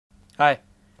Hi.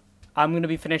 I'm going to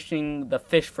be finishing the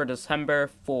fish for December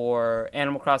for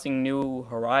Animal Crossing New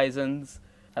Horizons.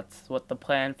 That's what the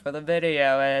plan for the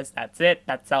video is. That's it.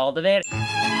 That's all the video.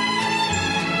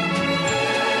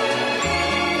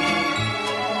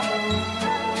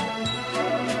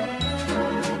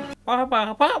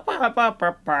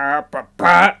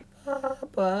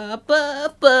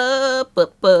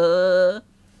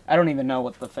 I don't even know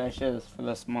what the fish is for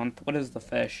this month. What is the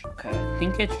fish? Okay, I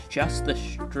think it's just the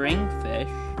string fish.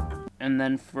 And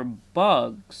then for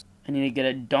bugs, I need to get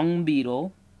a dung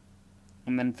beetle.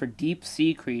 And then for deep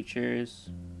sea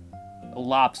creatures, a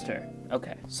lobster.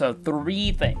 Okay, so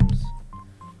 3 things.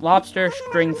 Lobster,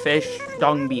 string fish,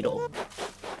 dung beetle.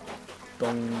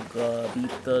 Dung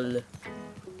beetle.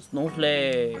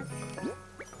 Snowflake.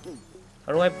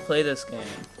 How do I play this game?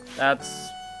 That's...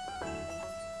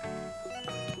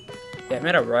 Yeah, I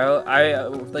made a row.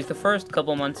 Like the first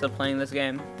couple months of playing this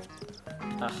game.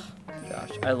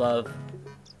 Gosh, I love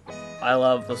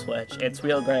the Switch. It's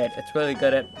real great. It's really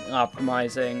good at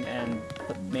optimizing and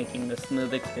making the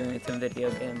smooth experience in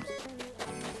video games.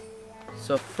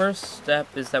 So first step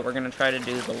is that we're gonna try to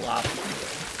do the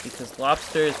lobster, because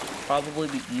lobster is probably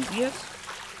the easiest.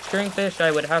 Stringfish,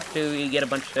 I would have to get a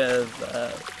bunch of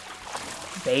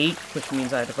bait, which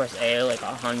means I have to press A like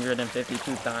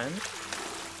 152 times.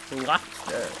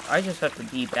 Lobster, I just have to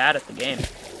be bad at the game.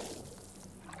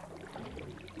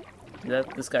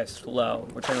 This guy's slow.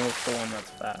 We're trying to look for one that's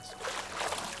fast.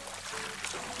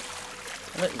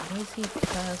 Why is he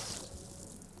fast?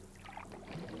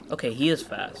 Okay, he is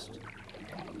fast.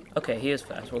 Okay, he is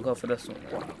fast. We'll go for this one.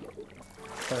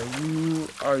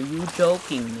 Are you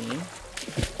joking me?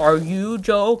 Are you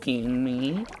joking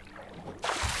me?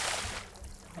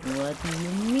 What do you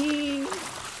mean?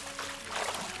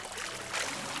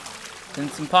 And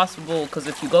it's impossible, because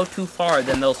if you go too far,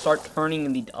 then they'll start turning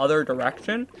in the other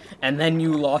direction, and then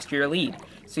you lost your lead.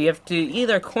 So you have to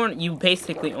either corner... You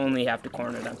basically only have to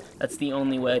corner them. That's the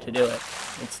only way to do it.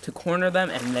 It's to corner them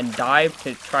and then dive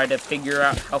to try to figure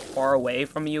out how far away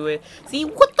from you it... See,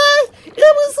 what the...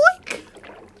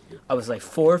 I was like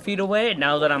 4 feet away,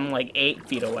 now that I'm like 8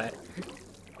 feet away.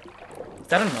 Is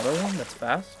that another one that's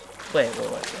fast? Wait.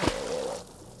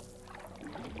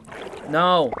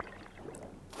 No!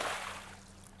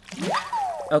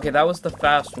 Okay, that was the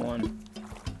fast one.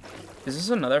 Is this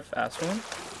another fast one?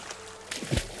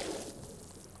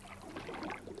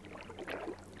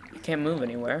 It can't move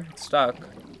anywhere. It's stuck.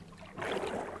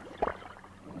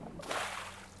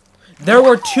 There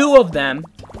were 2 of them,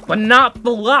 but not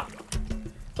the lot.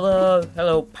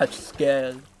 Hello,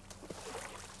 Pascal.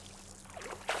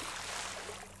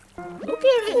 Look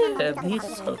at him.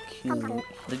 He's so cute.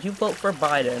 Did you vote for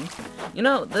Biden? You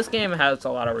know, this game has a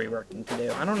lot of reworking to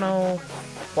do. I don't know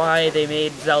why they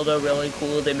made Zelda really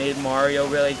cool, they made Mario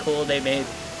really cool, they made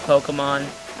Pokemon.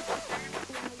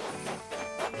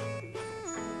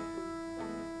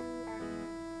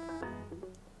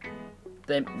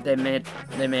 They made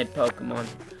Pokemon.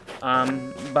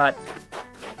 But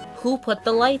who put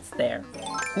the lights there?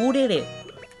 Who did it?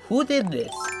 Who did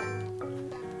this?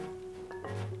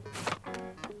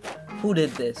 Who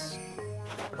did this?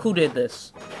 Who did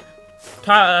this?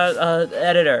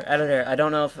 Editor. I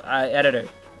don't know if editor.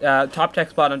 Top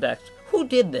text, bottom text. Who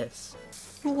did this?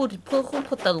 Who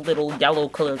put the little yellow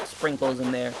colored sprinkles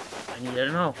in there? I need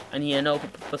to know. I need to know who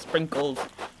put the sprinkles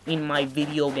in my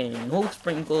video game. No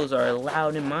sprinkles are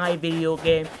allowed in my video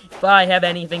game if I have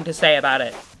anything to say about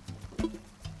it.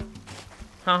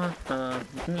 Ha ha.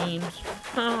 Memes.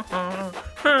 Ha ha.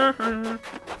 Ha ha.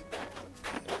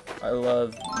 I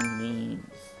love memes.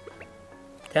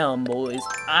 Tell 'em, boys,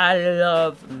 I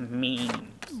love memes.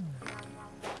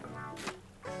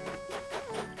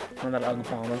 On that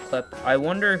Obama clip, I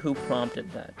wonder who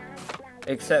prompted that.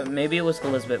 Except, maybe it was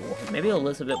Elizabeth Warren. Maybe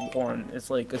Elizabeth Warren is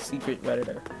like a secret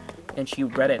Redditor. And she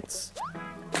Reddits.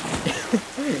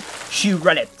 She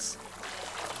Reddits.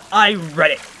 I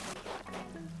Reddit.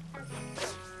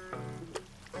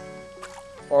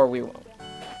 Or we won't.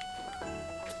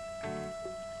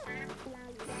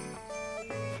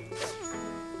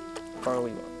 Or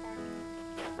we won't.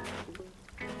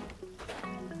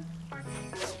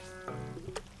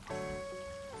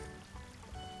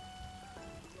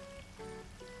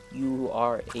 You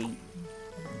are a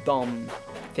dumb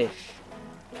fish.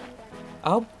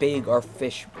 How big are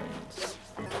fish brains?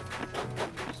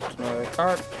 Just another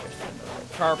carp. Just another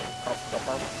carp.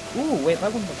 Carp. Ooh, wait,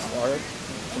 that one looks large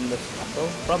from this photo.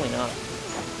 Probably not.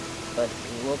 But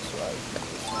it looks like.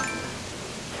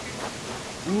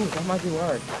 Ooh, that might be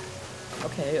large.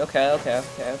 Okay. Let's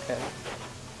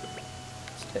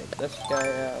take this guy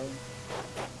out.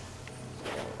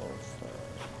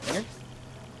 Here.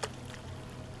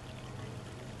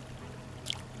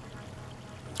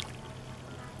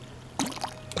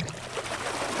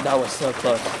 That was so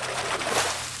close.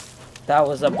 That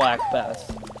was a black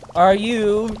bass. Are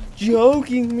you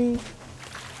joking me?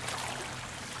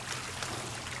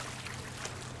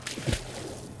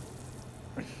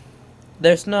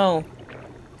 There's no...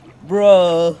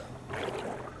 Bruh.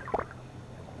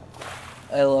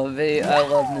 I love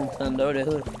Nintendo,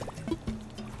 dude.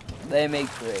 They make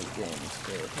great games,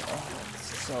 dude. Oh,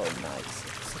 it's so nice.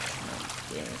 It's such a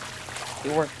nice game.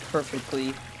 They work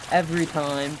perfectly every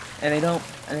time, and they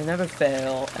never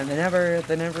fail, and they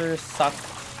never suck.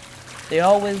 They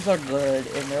always are good,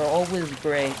 and they're always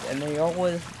great, and they're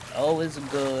always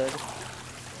good.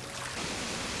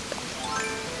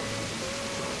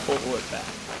 Pull it back.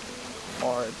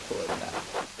 Hard pull it back.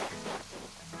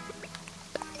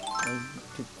 I need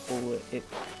to pull it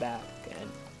back and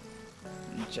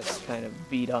just kind of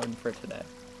be done for today.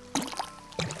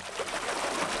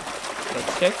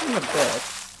 It's taking a bit,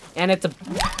 and it's a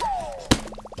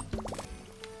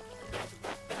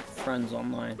friends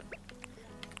online.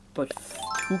 But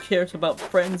who cares about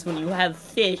friends when you have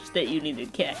fish that you need to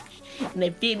catch in a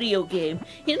video game?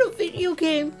 In a video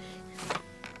game,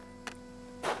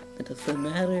 it doesn't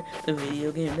matter. The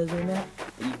video game doesn't matter.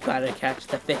 You gotta catch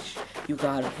the fish. You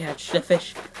gotta catch the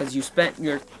fish because you spent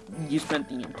the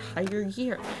entire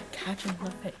year catching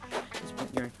the fish. You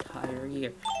spent your entire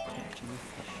year catching the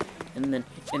fish, and then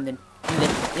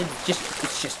it's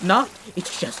just not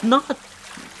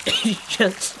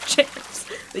chance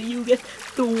that you get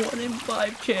the 1 in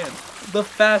 5 chance the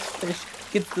fast fish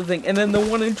gets the thing, and then the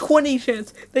 1 in 20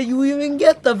 chance that you even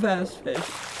get the fast fish,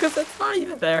 because that's not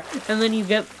even there, and then you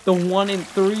get the 1 in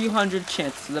 300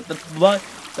 chance that the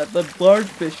large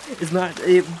fish is not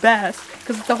a bass,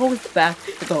 because it's always a bass,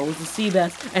 it's always a sea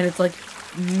bass, and it's like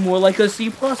more like a C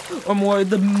plus, or more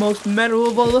the most metal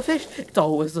of all the fish. It's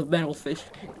always the metal fish.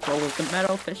 It's always the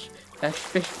metal fish.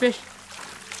 Fish.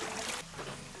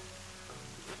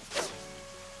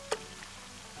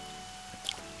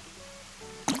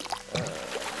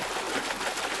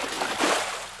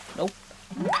 Nope.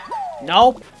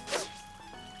 Nope.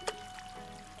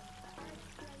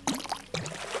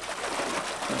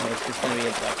 No, it's just gonna be a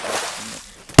black box.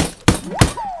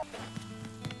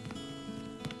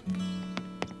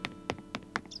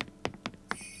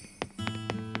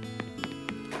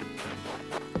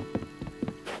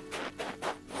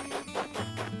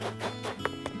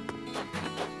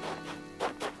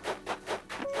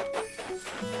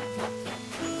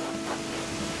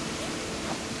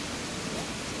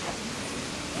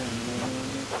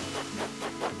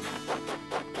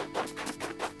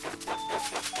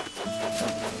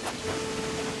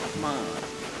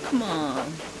 Come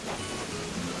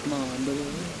on, boy.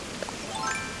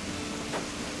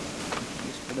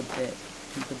 Just for the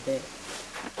bit.